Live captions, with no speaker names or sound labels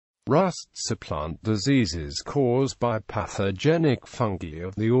Rusts are plant diseases caused by pathogenic fungi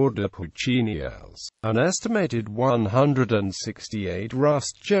of the order Pucciniales. An estimated 168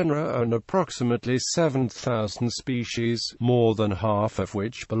 rust genera and approximately 7,000 species, more than half of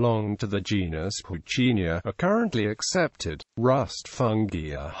which belong to the genus Puccinia, are currently accepted. Rust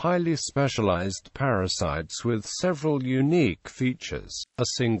fungi are highly specialized parasites with several unique features. A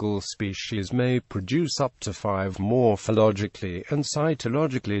single species may produce up to 5 morphologically and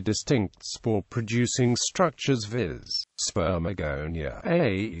cytologically distinct spore-producing structures, viz. Spermagonia,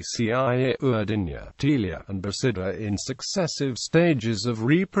 aecia, uredinia, telia, and basidia, in successive stages of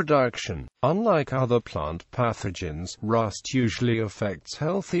reproduction. Unlike other plant pathogens, rust usually affects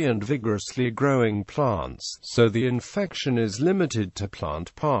healthy and vigorously growing plants, so the infection is limited to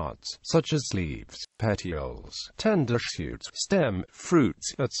plant parts, such as leaves, petioles, tender shoots, stem,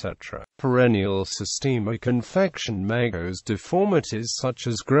 fruits, etc. Perennial systemic infection may cause deformities such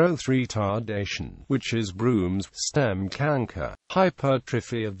as growth retardation, which is broom's stem canker,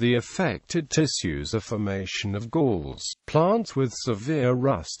 hypertrophy of the affected tissues, or formation of galls. Plants with severe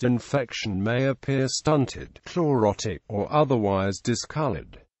rust infection may appear stunted, chlorotic, or otherwise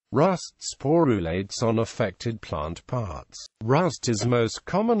discolored. Rust sporulates on affected plant parts. Rust is most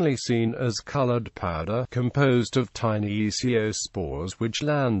commonly seen as colored powder, composed of tiny spores which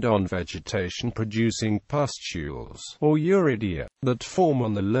land on vegetation producing pustules, or uredinia, that form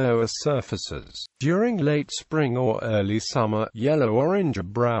on the lower surfaces. During late spring or early summer, yellow, orange, or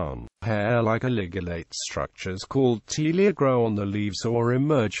brown, hair-like ligulate structures called telia grow on the leaves or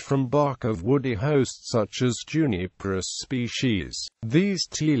emerge from bark of woody hosts such as Juniperus species. These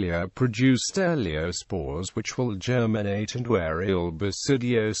telia produce stereospores which will germinate into aerial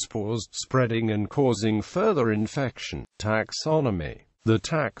basidiospores, spreading and causing further infection. Taxonomy. The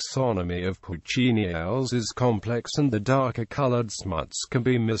taxonomy of Pucciniales is complex, and the darker colored smuts can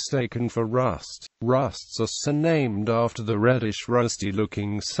be mistaken for rust. Rusts are so named after the reddish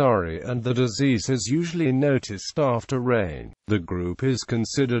rusty-looking sorry, and the disease is usually noticed after rain. The group is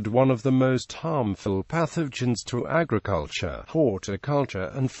considered one of the most harmful pathogens to agriculture,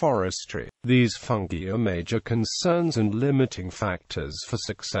 horticulture, and forestry. These fungi are major concerns and limiting factors for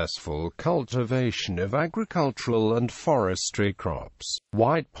successful cultivation of agricultural and forestry crops.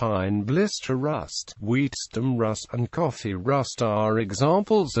 White pine blister rust, wheat stem rust, and coffee rust are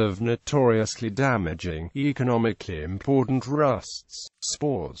examples of notoriously damaging, economically important rusts.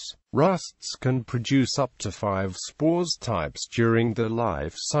 Spores. Rusts can produce up to 5 spores types during the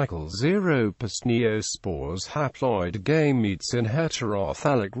life cycle. 0 Pucciniaspores, haploid gametes in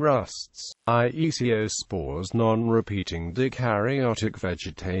heterophilic rusts. Aecia, non-repeating dikaryotic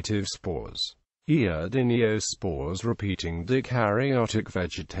vegetative spores. Uredinia, repeating dikaryotic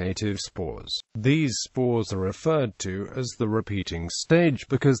vegetative spores. These spores are referred to as the repeating stage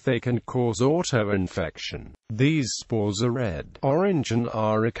because they can cause auto-infection. These spores are red, orange, and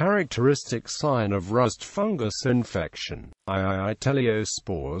are a characteristic sign of rust fungus infection.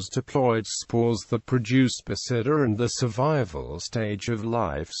 Teliospores, diploid spores that produce basidia in the survival stage of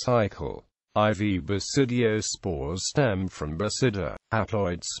life cycle. IV basidiospores stem from basidia,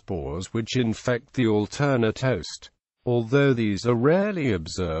 haploid spores which infect the alternate host, although these are rarely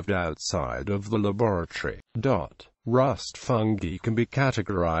observed outside of the laboratory. Rust fungi can be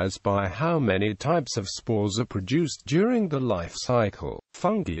categorized by how many types of spores are produced during the life cycle.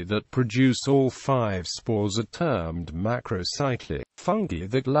 Fungi that produce all 5 spores are termed macrocyclic. Fungi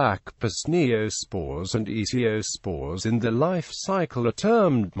that lack Pucciniaspores and aecia in the life cycle are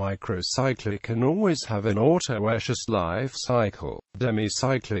termed microcyclic and always have an autoecious life cycle.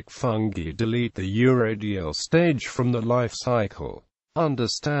 Demicyclic fungi delete the uredial stage from the life cycle.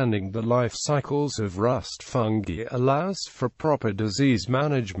 Understanding the life cycles of rust fungi allows for proper disease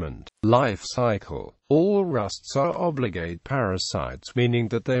management. Life cycle. All rusts are obligate parasites, meaning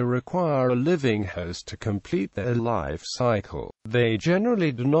that they require a living host to complete their life cycle. They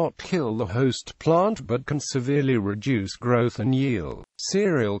generally do not kill the host plant but can severely reduce growth and yield.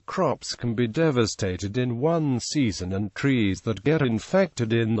 Cereal crops can be devastated in one season, and trees that get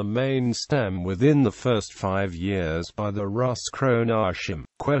infected in the main stem within the first 5 years by the rust cronarium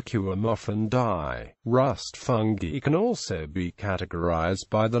quercuum often die. Rust fungi can also be categorized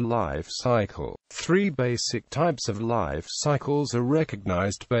by the life cycle. 3 basic types of life cycles are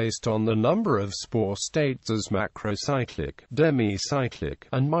recognized based on the number of spore states as macrocyclic, demicyclic,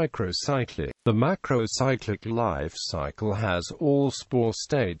 and microcyclic. The macrocyclic life cycle has all spores spore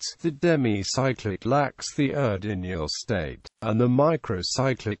states, the demicyclic lacks the uredinyl state, and the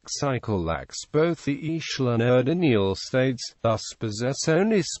microcyclic cycle lacks both the aecial and uredinyl states, thus possess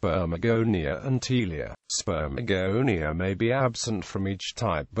only spermagonia and telia. Spermagonia may be absent from each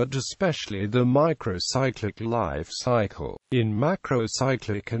type, but especially the microcyclic life cycle. In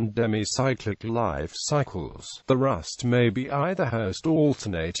macrocyclic and demicyclic life cycles, the rust may be either host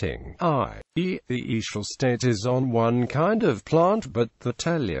alternating, i.e., the aecial state is on one kind of plant but the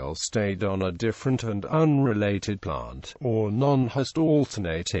telial state on a different and unrelated plant, or non-host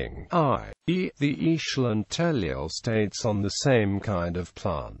alternating, i.e., the aecial and telial states on the same kind of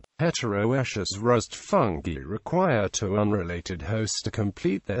plant. Heteroecious rust fungi require two unrelated hosts to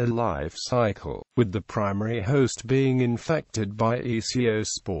complete their life cycle, with the primary host being infected by aecia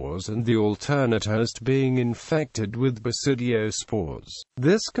and the alternate host being infected with basidia.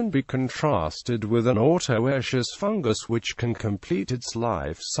 This can be contrasted with an autoecious fungus which can complete its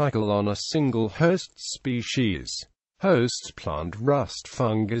life cycle on a single host species. Host-plant rust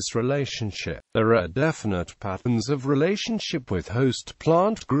fungus relationship. There are definite patterns of relationship with host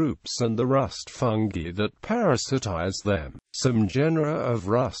plant groups and the rust fungi that parasitize them. Some genera of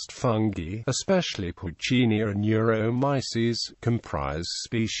rust fungi, especially Puccinia and Uromyces, comprise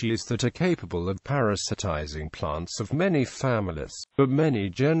species that are capable of parasitizing plants of many families, but many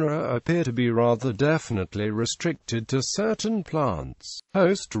genera appear to be rather definitely restricted to certain plants.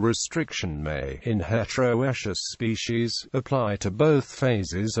 Host restriction may, in heteroecious species, apply to both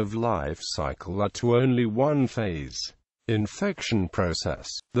phases of life cycle or to only one phase. Infection process.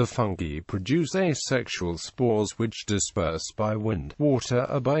 The fungi produce asexual spores which disperse by wind, water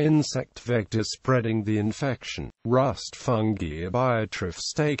or by insect vector spreading the infection. Rust fungi are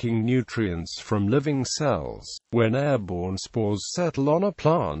biotrophs taking nutrients from living cells. When airborne spores settle on a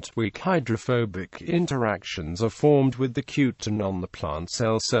plant, weak hydrophobic interactions are formed with the cutin on the plant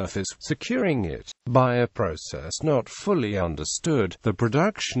cell surface, securing it. By a process not fully understood, the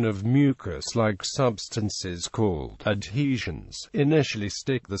production of mucus-like substances called adhesions initially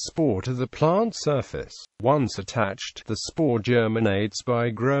stick the spore to the plant surface. Once attached, the spore germinates by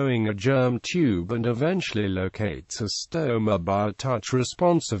growing a germ tube and eventually locates a stoma by a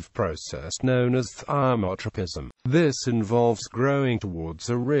touch-responsive process known as thiotropism. This involves growing towards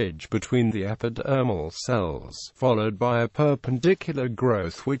a ridge between the epidermal cells, followed by a perpendicular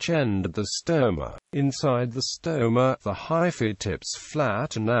growth which ends at the stoma. Inside the stoma, the hyphae tips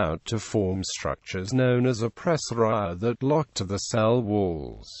flatten out to form structures known as oppressoria that lock to the cell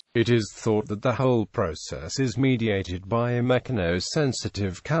walls. It is thought that the whole process is mediated by a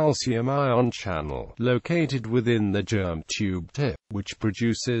mechanosensitive calcium ion channel, located within the germ tube tip, which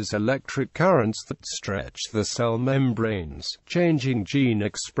produces electric currents that stretch the cell membranes, changing gene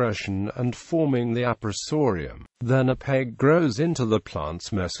expression and forming the oppressorium. Then a peg grows into the plant's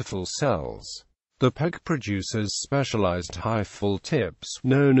mesophyll cells. The peg produces specialized hyphal tips,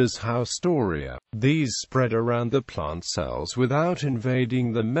 known as haustoria. These spread around the plant cells without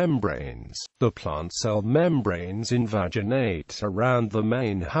invading the membranes. The plant cell membranes invaginate around the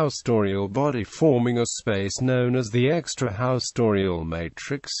main haustorial body, forming a space known as the extrahaustorial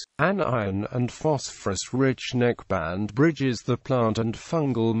matrix. An iron and phosphorus-rich neckband bridges the plant and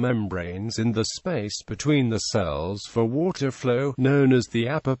fungal membranes in the space between the cells for water flow, known as the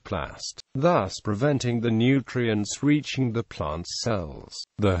apoplast, thus preventing the nutrients reaching the plant's cells.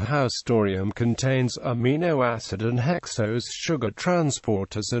 The haustorium contains amino acid and hexose sugar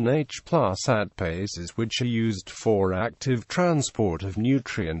transporters and H+ ATPases which are used for active transport of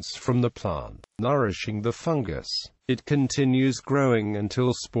nutrients from the plant, nourishing the fungus. It continues growing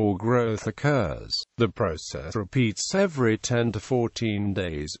until spore growth occurs. The process repeats every 10 to 14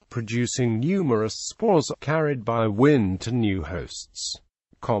 days, producing numerous spores carried by wind to new hosts.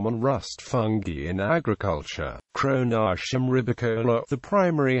 Common rust fungi in agriculture. Cronartium rubicola, the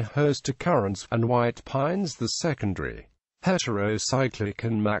primary host occurrence, and white pines the secondary. Heterocyclic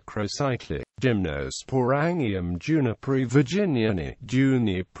and macrocyclic. Gymnosporangium Juniperus Virginiana.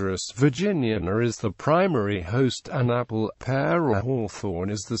 Juniperus Virginiana is the primary host and apple, pear or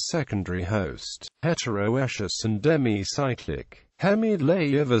hawthorn is the secondary host. Heteroecious and demicyclic.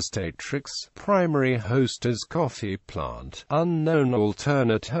 Hemileia primary host is coffee plant, unknown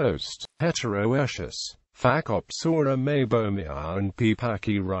alternate host. Heteroecious. Phacopsora mabomia and P.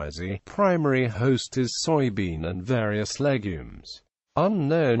 pachyrizi, primary host is soybean and various legumes.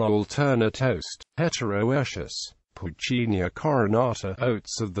 Unknown alternate host. Heteroecious. Puccinia coronata,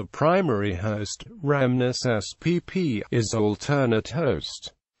 oats of the primary host. Rhamnus spp is alternate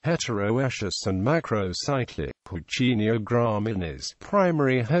host. Heteroecious and macrocyclic Puccinia graminis.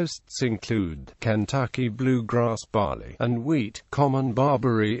 Primary hosts include Kentucky bluegrass barley and wheat. Common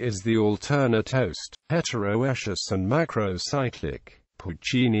barberry is the alternate host. Heteroecious and macrocyclic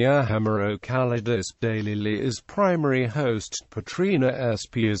Puccinia hemerocalidus daylily is primary host. Patrina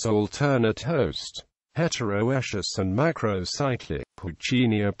sp is alternate host. Heteroecious and macrocyclic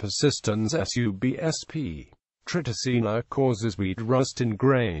Puccinia persistens subsp. Triticina causes wheat rust in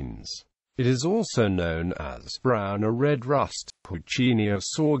grains. It is also known as brown or red rust. Puccinia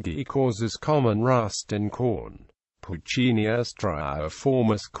sorgi causes common rust in corn. Puccinia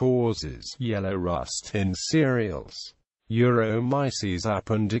striiformis causes yellow rust in cereals. Uromyces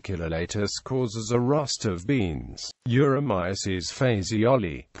appendiculatus causes a rust of beans. Uromyces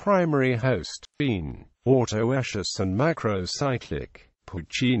phaseoli, primary host, bean. Autoecious and macrocyclic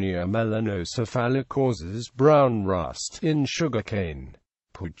Puccinia melanocephala causes brown rust in sugarcane.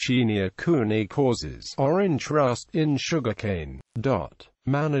 Puccinia cuni causes orange rust in sugarcane.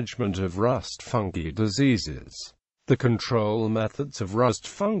 Management of rust fungi diseases. The control methods of rust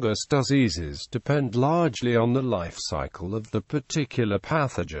fungus diseases depend largely on the life cycle of the particular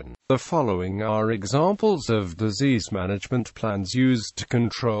pathogen. The following are examples of disease management plans used to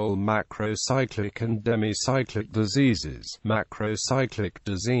control macrocyclic and demicyclic diseases. Macrocyclic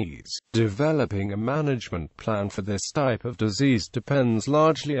disease. Developing a management plan for this type of disease depends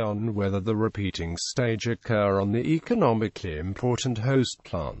largely on whether the repeating stage occur on the economically important host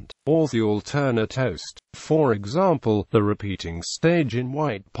plant, or the alternate host. For example, the repeating stage in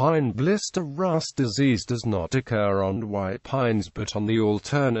white pine blister rust disease does not occur on white pines but on the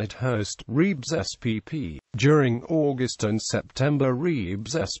alternate host, Rebs spp. During August and September,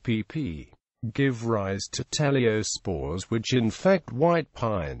 Rebs spp. give rise to teliospores which infect white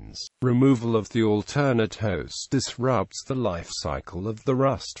pines. Removal of the alternate host disrupts the life cycle of the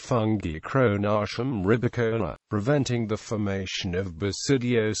rust fungi Cronartium rubicona, preventing the formation of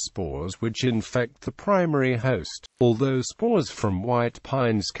basidiospores which infect the primary host. Although spores from white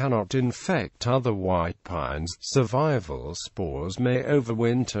pines cannot infect other white pines, survival spores may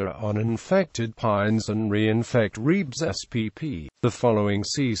overwinter on infected pines and reinfect Rebs spp. The following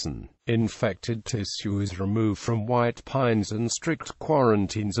season, infected tissue is removed from white pines and strict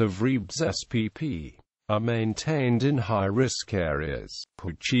quarantines of Rebs spp. are maintained in high-risk areas.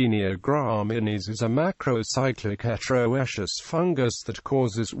 Puccinia graminis is a macrocyclic heteroecious fungus that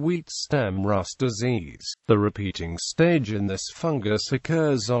causes wheat stem rust disease. The repeating stage in this fungus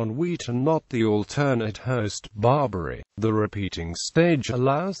occurs on wheat and not the alternate host, barberry. The repeating stage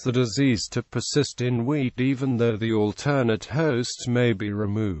allows the disease to persist in wheat even though the alternate host may be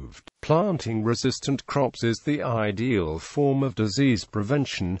removed. Planting resistant crops is the ideal form of disease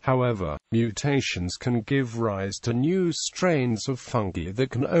prevention. However, mutations can give rise to new strains of fungi that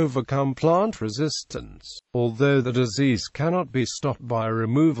can overcome plant resistance. Although the disease cannot be stopped by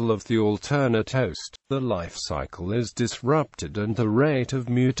removal of the alternate host, the life cycle is disrupted and the rate of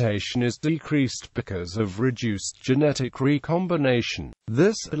mutation is decreased because of reduced genetic recombination.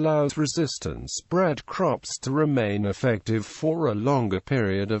 This allows resistance-bred crops to remain effective for a longer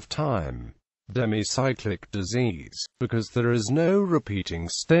period of time. Demicyclic disease. Because there is no repeating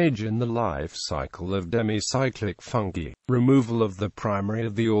stage in the life cycle of demicyclic fungi, removal of the primary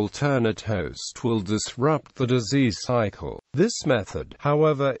of the alternate host will disrupt the disease cycle. This method,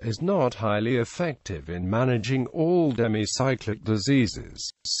 however, is not highly effective in managing all demicyclic diseases.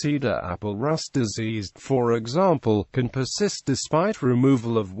 Cedar apple rust disease, for example, can persist despite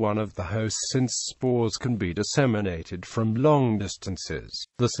removal of one of the hosts since spores can be disseminated from long distances.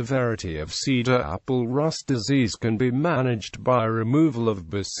 The severity of cedar apple rust disease can be managed by removal of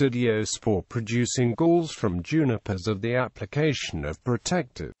basidiospore-producing galls from junipers of the application of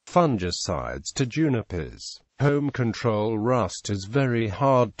protective fungicides to junipers. Home control rust is very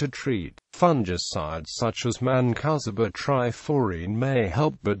hard to treat. Fungicides such as mancozeb trifluorine may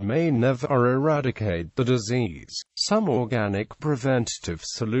help but may never eradicate the disease. Some organic preventative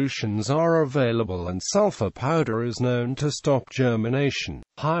solutions are available and sulfur powder is known to stop germination.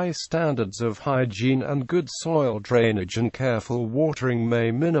 High standards of hygiene and good soil drainage and careful watering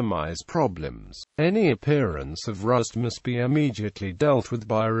may minimize problems. Any appearance of rust must be immediately dealt with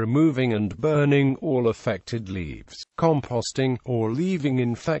by removing and burning all affected leaves. Composting, or leaving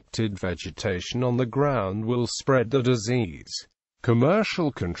infected vegetation on the ground will spread the disease.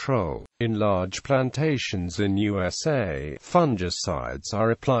 Commercial control. In large plantations in USA, fungicides are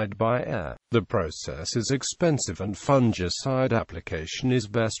applied by air. The process is expensive and fungicide application is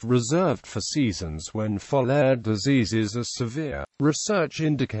best reserved for seasons when foliar diseases are severe. Research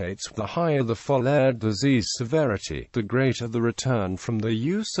indicates the higher the foliar disease severity, the greater the return from the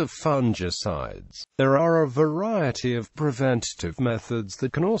use of fungicides. There are a variety of preventative methods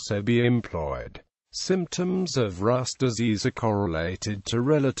that can also be employed. Symptoms of rust disease are correlated to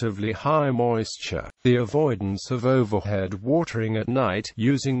relatively high moisture, the avoidance of overhead watering at night,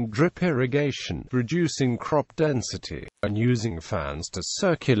 using drip irrigation, reducing crop density, and using fans to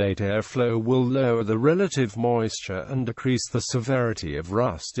circulate airflow will lower the relative moisture and decrease the severity of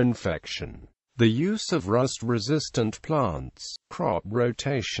rust infection. The use of rust-resistant plants. Crop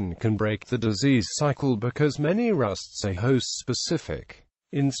rotation can break the disease cycle because many rusts are host-specific.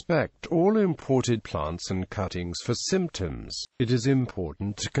 Inspect all imported plants and cuttings for symptoms. It is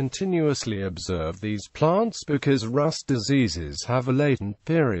important to continuously observe these plants because rust diseases have a latent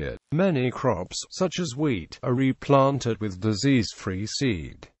period. Many crops, such as wheat, are replanted with disease-free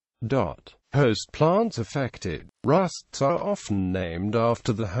seed. Host plants affected. Rusts are often named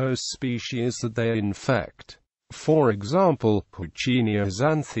after the host species that they infect. For example, Pucciniales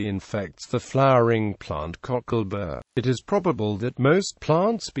An infects the flowering plant cocklebur. It is probable that most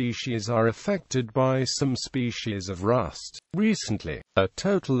plant species are affected by some species of rust. Recently, a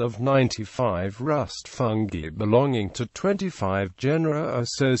total of 95 rust fungi belonging to 25 genera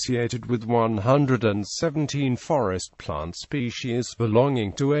associated with 117 forest plant species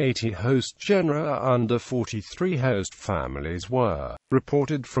belonging to 80 host genera under 43 host families were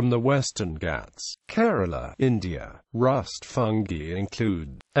reported from the Western Ghats, Kerala, India. Rust fungi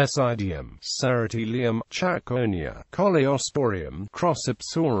include Basidium, Ceratelium, Chaconia, Coleosporium,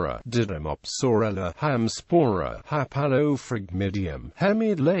 Crossipsora, Didymopsorella, Hamspora, Hypalophragmidium,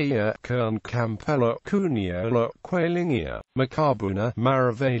 Hemileia, Kerncampella, Cuniola, Qualingia, Macabuna,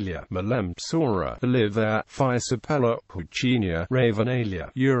 Maravalia, Malempsora, Olivia, Phycipella, Puccinia, Ravenalia,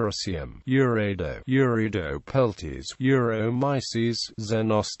 Uricium, Uredo, Uridopeltes, Uromyces,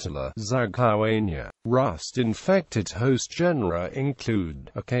 Xenostella, Zaghawania. Rust-infected host genera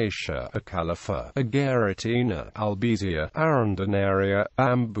include acacia, Acalifer, Agaritina, Albizia, Arundinaria,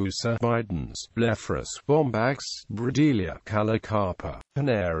 Bambusa, Bidens, Blepharis, Bombax, Brodilia, Calicarpa,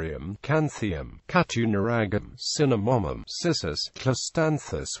 Panarium, Canthium, Catunaragum, Cinnamomum, Cissus,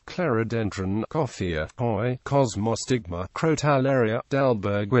 Clostanthus, Clerodendron, Coffea, Hoi, Cosmostigma, Crotalaria,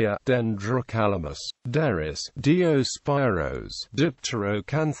 Dalbergia, Dendrocalamus, Deris, Diospyros,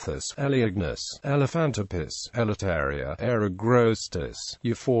 Dipterocanthus, Eleagnus, Elephantopus, Eletaria, Eragrostis,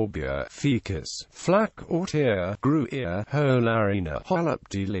 Euphorbia, Ficus, Flac Ortea, Gruyia, Holarina,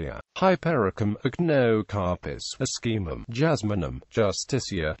 Holopdelia, Hypericum, Acnocarpus, Eschemum, Jasminum,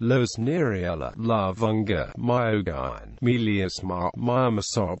 Justicia, Losneriella, Lavunga, Myogine, Meliusma,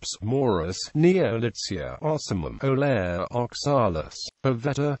 Myomesops, Morus, Neolitzia, Ossimum, Olea, Oxalis,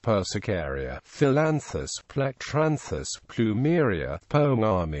 Pavetta, Persicaria, Philanthus, Plectranthus, Plumeria,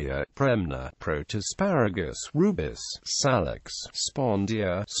 Pogamia, Premna, Protosparagus, Rubus, Salix,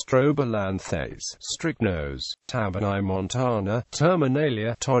 Spondia, Strobilanthes, Strychnos, Tabani montana,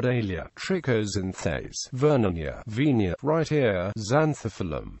 Terminalia, Todalia, Trichoxanthes, Vernonia, Venia, Right Ear,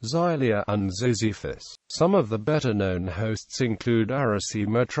 Xanthophyllum, Xylia, and Ziziphus. Some of the better-known hosts include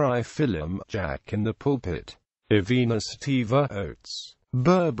Aracema triphyllum, Jack in the Pulpit, Evenus sativa, oats,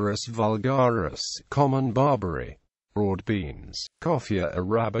 Berberis vulgaris, common barberry, broad beans, Coffea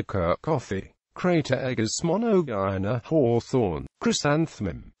arabica, coffee, Cratergus monogyna, hawthorn,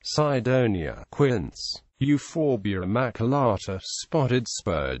 chrysanthemum, Sidonia, quince, Euphorbia maculata, spotted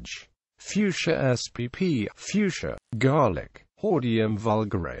spurge, Fuchsia spp, fuchsia, garlic, Hordeum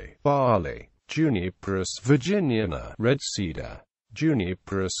vulgare, barley, Juniperus Virginiana, red cedar,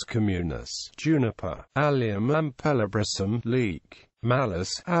 Juniperus communis, juniper, Allium ampelabrisum, leek,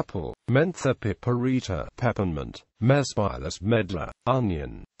 Malus, apple, Mentha piperita, peppermint, Mesbilus medlar,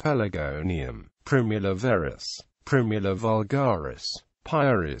 onion, Pelargonium, Primula veris, Primula vulgaris,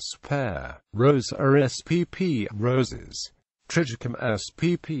 Pyrus pear, Rosa spp, roses, Triticum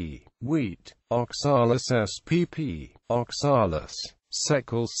spp, wheat, Oxalis spp, oxalis,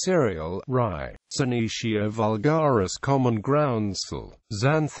 Secule cereal, rye, Senecio vulgaris common groundsel,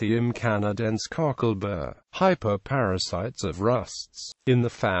 Xanthium canadense cocklebur, hyperparasites of rusts, in the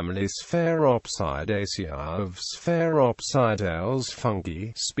family Spheropsidaceae of Spheropsidales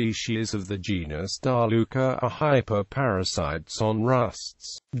fungi, species of the genus Daluca are hyperparasites on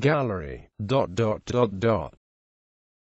rusts. Gallery.